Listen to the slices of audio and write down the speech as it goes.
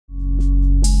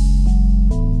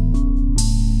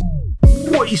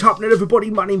What is happening,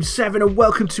 everybody? My name's Seven and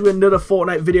welcome to another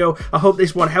Fortnite video. I hope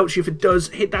this one helps you. If it does,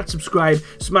 hit that subscribe,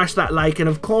 smash that like, and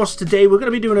of course today we're going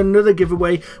to be doing another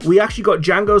giveaway. We actually got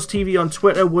Django's TV on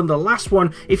Twitter, won the last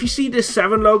one. If you see this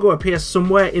 7 logo appear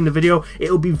somewhere in the video,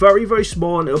 it'll be very, very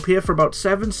small and it'll appear for about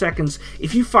 7 seconds.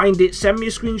 If you find it, send me a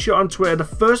screenshot on Twitter. The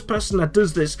first person that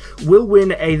does this will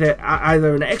win either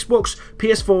an Xbox,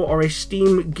 PS4 or a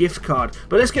Steam gift card.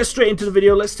 But let's get straight into the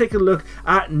video. Let's take a look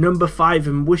at number 5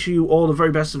 and wish you all the very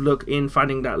best of luck in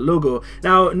finding that logo.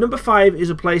 Now, number 5 is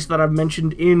a place that I've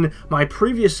mentioned in my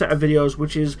previous set of videos,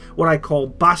 which is what I call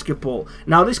basketball.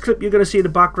 Now, this clip you're going to see in the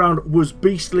background was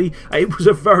beastly. It was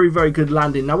a very, very good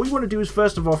landing. Now, what we want to do is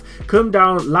first of all come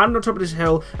down, land on top of this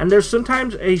hill, and there's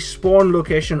sometimes a spawn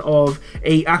location of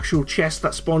a actual chest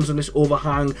that spawns on this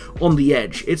overhang on the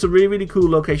edge. It's a really, really cool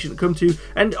location to come to,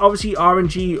 and obviously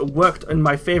RNG worked in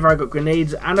my favor. I got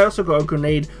grenades and I also got a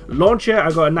grenade launcher.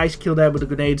 I got a nice kill there with the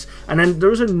grenades, and then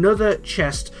there's another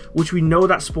chest which we know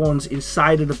that spawns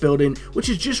inside of the building, which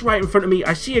is just right in front of me.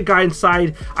 I see a guy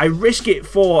inside, I risk it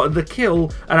for the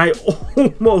kill, and I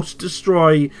almost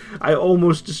destroyed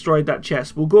that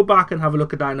chest. We'll go back and have a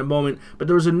look at that in a moment, but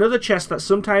there was another chest that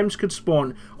sometimes could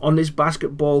spawn on this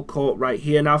basketball court right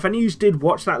here. Now, if any of you did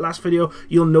watch that last video,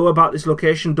 you'll know about this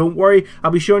location. Don't worry,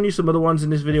 I'll be showing you some other ones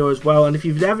in this video as well, and if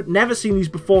you've never seen these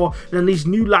before, then these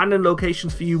new landing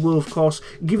locations for you will of course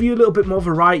give you a little bit more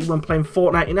variety when playing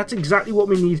Fortnite, and that's exactly what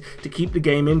we need to keep the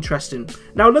game interesting.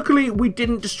 Now, luckily we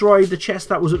didn't destroy the chest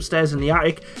that was upstairs in the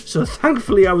attic, so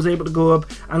thankfully I was able to go up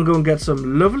and go and get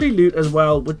some lovely loot as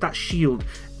well with that shield.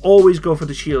 Always go for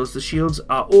the shields. The shields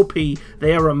are OP.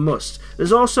 They are a must.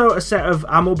 There's also a set of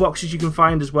ammo boxes you can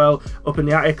find as well up in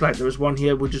the attic, like there was one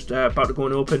here we're just about to go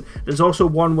and open. There's also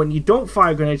one when you don't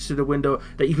fire grenades through the window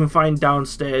that you can find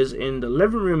downstairs in the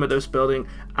living room of this building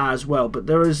as well. But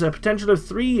there is a potential of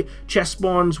 3 chest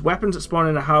spawns, weapons that spawn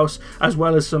in a house, as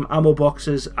well as some ammo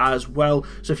boxes as well.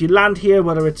 So if you land here,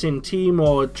 whether it's in team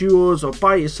or duos or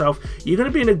by yourself, you're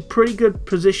going to be in a pretty good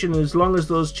position as long as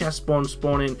those chest spawns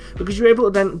spawn in, because you're able to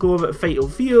then go over to Fatal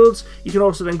Fields. You can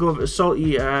also then go over to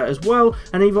Salty as well,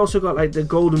 and you've also got like the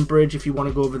Golden Bridge if you want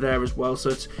to go over there as well. So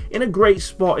it's in a great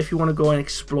spot if you want to go and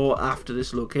explore after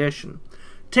this location.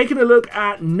 Taking a look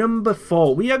at number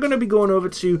 4, we are going to be going over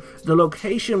to the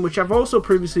location which I've also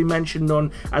previously mentioned known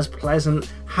as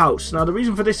Pleasant House. Now, the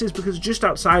reason for this is because just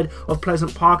outside of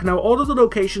Pleasant Park. Now, all of the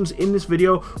locations in this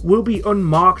video will be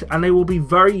unmarked, and they will be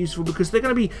very useful because they're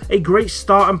going to be a great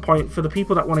starting point for the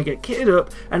people that want to get kitted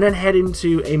up and then head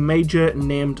into a major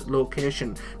named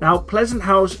location. Now, Pleasant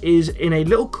House is in a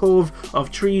little cove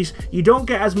of trees. You don't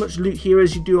get as much loot here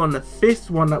as you do on the 5th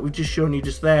one that we've just shown you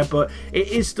just there, but it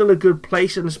is still a good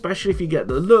place. And especially if you get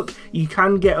the look, you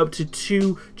can get up to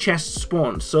 2 chest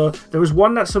spawns. So there is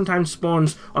one that sometimes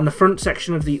spawns on the front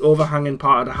section of the overhanging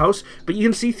part of the house, but you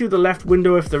can see through the left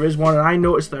window if there is one, and I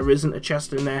noticed there isn't a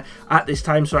chest in there at this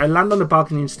time, so I land on the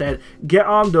balcony instead, get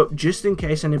armed up just in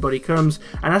case anybody comes,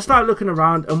 and I start looking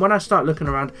around. And when I start looking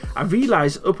around, I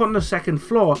realize up on the 2nd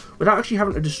floor, without actually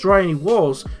having to destroy any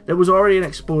walls, there was already an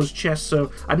exposed chest.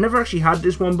 So I'd never actually had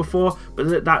this one before,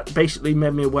 but that basically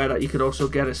made me aware that you could also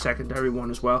get a secondary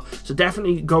one as well. So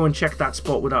definitely go and check that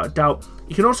spot without a doubt.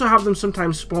 You can also have them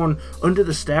sometimes spawn under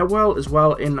the stairwell as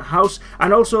well in the house,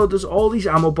 and also there's all these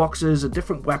ammo boxes and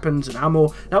different weapons and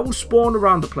ammo that will spawn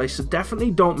around the place, so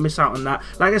definitely don't miss out on that.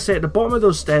 Like I said, at the bottom of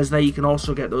those stairs there you can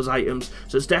also get those items,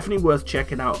 so it's definitely worth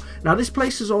checking out. Now, this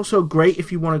place is also great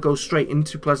if you want to go straight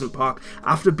into Pleasant Park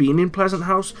after being in Pleasant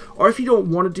House, or if you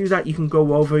don't want to do that, you can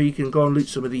go over, you can go and loot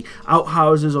some of the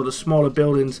outhouses or the smaller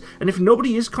buildings, and if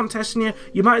nobody is contesting you,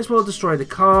 you might as well destroy the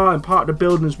car and part of the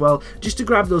building as well, just to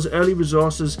grab those early resources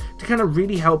to kind of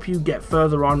really help you get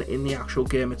further on in the actual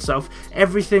game itself.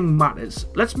 Everything matters.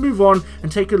 Let's move on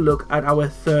and take a look at our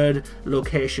 3rd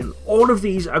location. All of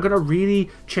these are going to really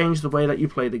change the way that you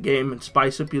play the game and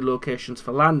spice up your locations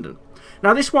for landing.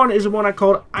 Now, this one is the one I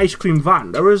called Ice Cream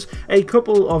Van. There is a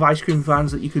couple of ice cream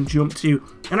vans that you can jump to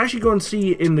and actually go and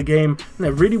see in the game, and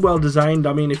they're really well designed.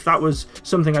 I mean, if that was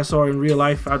something I saw in real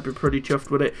life, I'd be pretty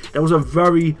chuffed with it. There was a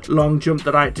very long jump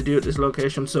that I had to do at this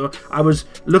location, so I was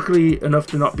luckily enough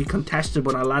to not be contested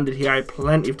when I landed here. I had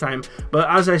plenty of time, but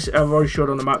as I've already showed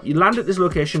on the map, you land at this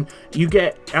location, you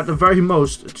get at the very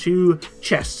most 2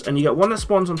 chests, and you get one that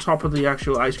spawns on top of the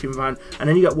actual ice cream van, and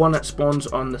then you get one that spawns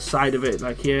on the side of it,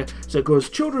 like here. So it goes,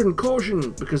 children,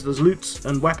 caution, because there's loots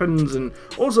and weapons and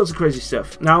all sorts of crazy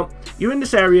stuff. Now, you're in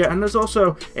this area, and there's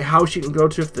also a house you can go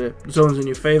to if the zone's in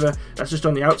your favor. That's just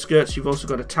on the outskirts. You've also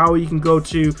got a tower you can go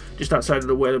to just outside of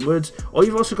the Wailing Woods, or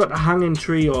you've also got the hanging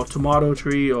tree or tomato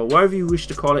tree or whatever you wish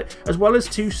to call it, as well as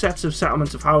 2 sets of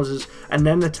settlements of houses, and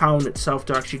then the town itself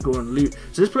to actually go and loot.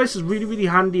 So this place is really, really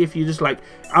handy if you're just like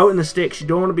out in the sticks. You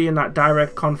don't want to be in that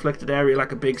direct conflicted area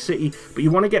like a big city, but you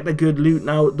want to get the good loot.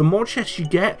 Now, the more chests you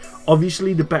get,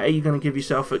 obviously the better you're going to give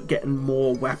yourself at getting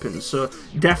more weapons. So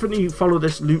definitely follow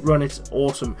this loot run. It's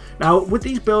awesome. Now, with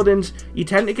these buildings, you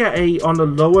tend to get on the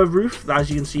lower roof, as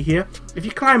you can see here. If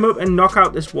you climb up and knock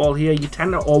out this wall here, you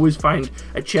tend to always find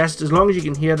a chest. As long as you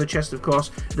can hear the chest, of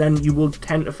course, then you will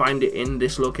tend to find it in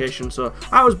this location. So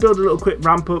I always build a little quick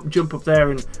ramp up, jump up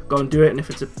there and go and do it. And if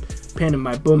it's a pain in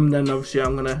my bum, then obviously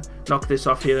I'm gonna knock this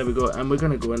off here. There we go, and we're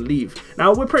gonna go and leave.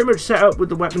 Now, we're pretty much set up with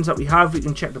the weapons that we have. We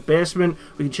can check the basement,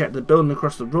 we can check the building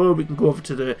across the road, we can go over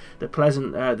to the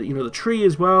pleasant the tree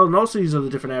as well, and also these other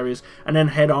different areas, and then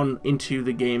head on into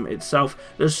the game itself.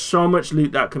 There's so much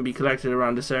loot that can be collected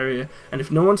around this area, and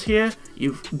if no one's here,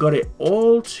 you've got it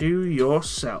all to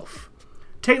yourself.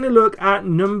 Taking a look at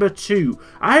number 2.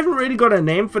 I haven't really got a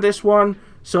name for this one,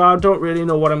 so I don't really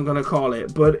know what I'm going to call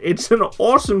it, but it's an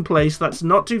awesome place that's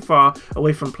not too far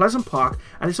away from Pleasant Park,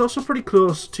 and it's also pretty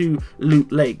close to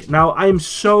Loot Lake. Now, I am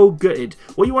so gutted.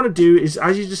 What you want to do is,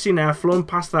 as you just seen there, I've flown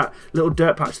past that little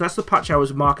dirt patch. That's the patch I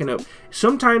was marking up.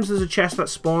 Sometimes there's a chest that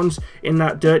spawns in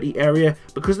that dirty area.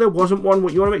 Because there wasn't one,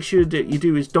 what you want to make sure that you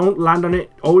do is don't land on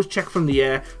it. Always check from the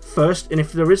air first, and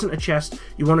if there isn't a chest,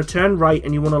 you want to turn right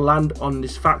and you want to land on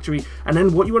this factory, and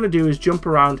then what you want to do is jump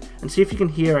around and see if you can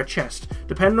hear a chest.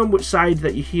 Depending on which side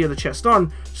that you hear the chest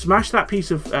on, smash that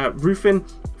piece of roofing,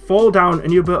 fall down,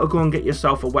 and you'll be able to go and get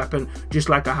yourself a weapon just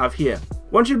like I have here.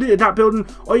 Once you've looted that building,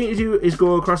 all you need to do is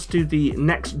go across to the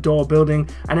next door building,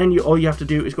 and then all you have to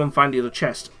do is go and find the other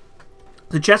chest.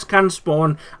 The chest can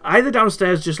spawn either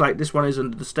downstairs, just like this one is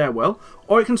under the stairwell,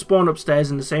 or it can spawn upstairs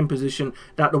in the same position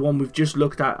that the one we've just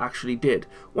looked at actually did.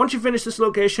 Once you finish this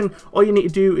location, all you need to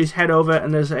do is head over,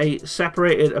 and there's a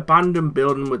separated abandoned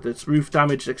building with its roof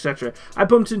damaged, etc. I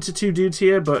bumped into 2 dudes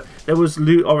here, but there was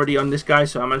loot already on this guy,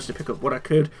 so I managed to pick up what I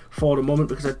could for the moment,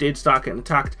 because I did start getting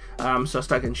attacked, so I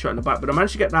started getting shot in the back. But I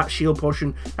managed to get that shield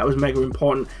potion. That was mega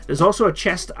important. There's also a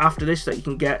chest after this that you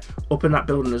can get up in that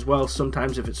building as well,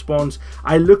 sometimes if it spawns.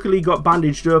 I luckily got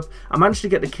bandaged up, I managed to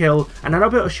get the kill, and then I'll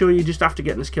be able to show you just after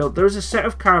getting this kill, there is a set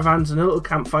of caravans and a little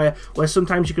campfire where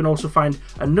sometimes you can also find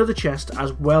another chest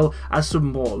as well as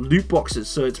some more loot boxes.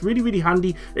 So it's really, really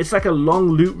handy. It's like a long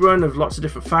loot run of lots of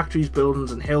different factories,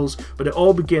 buildings and hills, but it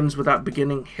all begins with that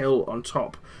beginning hill on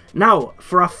top. Now,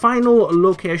 for our final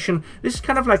location, this is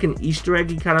kind of like an Easter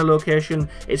eggy kind of location.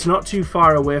 It's not too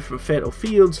far away from Fatal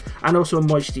Fields and also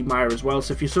Moisty Mire as well.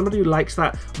 So if you're somebody who likes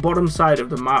that bottom side of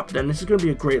the map, then this is going to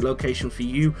be a great location for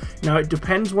you. Now, it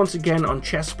depends once again on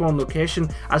chest spawn location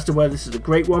as to where this is a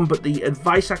great one, but the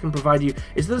advice I can provide you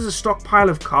is there's a stockpile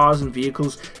of cars and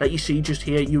vehicles that you see just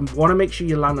here. You want to make sure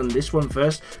you land on this one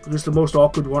first, because it's the most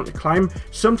awkward one to climb.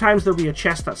 Sometimes there'll be a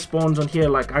chest that spawns on here,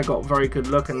 like I got very good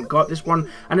luck and got this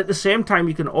one, and at the same time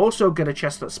you can also get a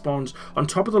chest that spawns on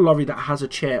top of the lorry that has a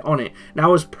chair on it.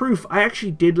 Now, as proof, I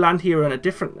actually did land here on a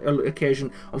different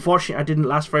occasion. Unfortunately, I didn't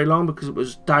last very long because it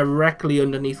was directly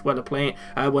underneath where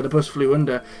the bus flew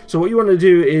under. So what you want to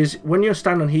do is, when you're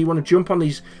standing here, you want to jump on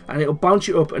these and it'll bounce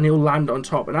you up and it'll land on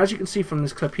top. And as you can see from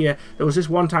this clip here, there was this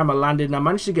one time I landed and I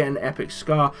managed to get an epic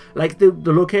scar, like the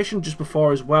location just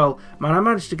before as well. Man, I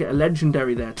managed to get a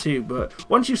legendary there too. But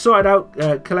once you've sorted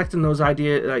out collecting those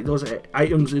those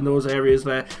items in those areas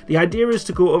there, the idea is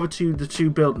to go over to the 2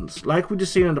 buildings. Like we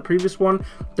just seen in the previous one,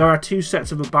 there are 2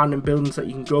 sets of abandoned buildings that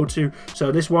you can go to.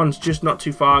 So this one's just not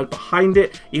too far behind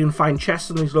it. You can find chests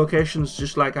in these locations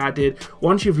just like I did.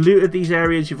 Once you've looted these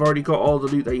areas, you've already got all the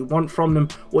loot that you want from them.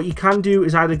 What you can do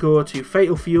is either go to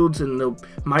Fatal Fields, and there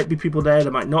might be people there,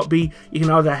 there might not be. You can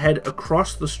either head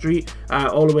across the street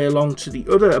all the way along to the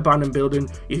other abandoned building.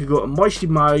 You could go to Moisty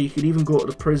Mire, you could even go to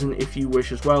the prison if you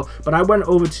wish as well. But I went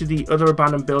over to the other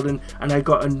abandoned building and I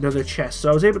got another chest. So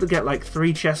I was able to get like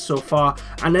 3 chests so far.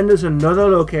 And then there's another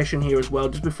location here as well,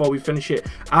 just before we finish it,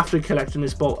 after collecting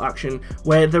this bolt action,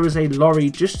 where there is a lorry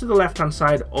just to the left hand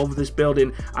side of this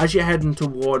building as you're heading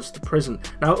towards the prison.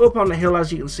 Now, up on the hill,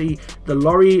 as you can see, the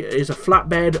lorry is a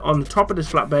flatbed. On the top of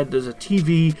this flatbed there's a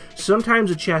TV,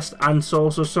 sometimes a chest, and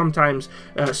also sometimes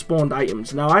spawned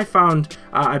items. Now, I found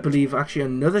I believe actually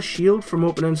another shield from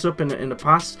opening this up in the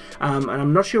past, and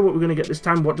I'm not sure what we're going to get this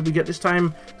time. What did we get this time?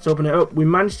 game. Let's open it up. We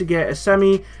managed to get a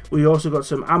semi. We also got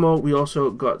some ammo. We also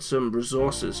got some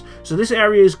resources. So this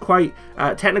area is quite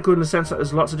technical in the sense that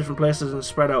there's lots of different places and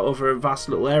spread out over a vast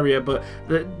little area, but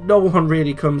no one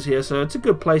really comes here, so it's a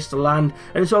good place to land,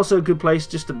 and it's also a good place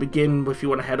just to begin if you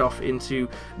want to head off into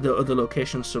the other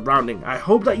locations surrounding. I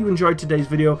hope that you enjoyed today's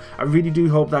video. I really do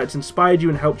hope that it's inspired you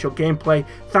and helped your gameplay.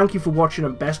 Thank you for watching,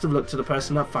 and best of luck to the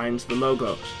person that finds the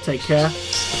logo. Take care.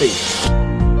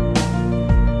 Peace.